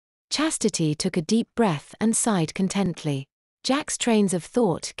Chastity took a deep breath and sighed contentedly. Jack's trains of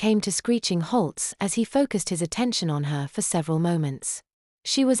thought came to screeching halts as he focused his attention on her for several moments.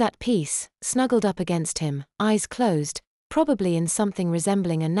 She was at peace, snuggled up against him, eyes closed, probably in something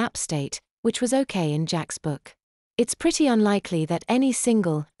resembling a nap state, which was okay in Jack's book. It's pretty unlikely that any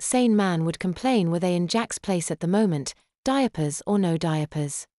single, sane man would complain were they in Jack's place at the moment, diapers or no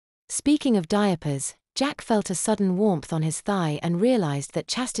diapers. Speaking of diapers, Jack felt a sudden warmth on his thigh and realized that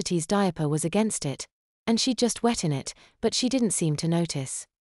Chastity's diaper was against it, and she'd just wet in it, but she didn't seem to notice.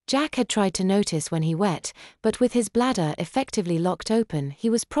 Jack had tried to notice when he wet, but with his bladder effectively locked open, he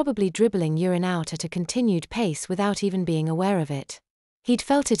was probably dribbling urine out at a continued pace without even being aware of it. He'd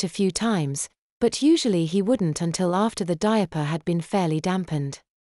felt it a few times, but usually he wouldn't until after the diaper had been fairly dampened.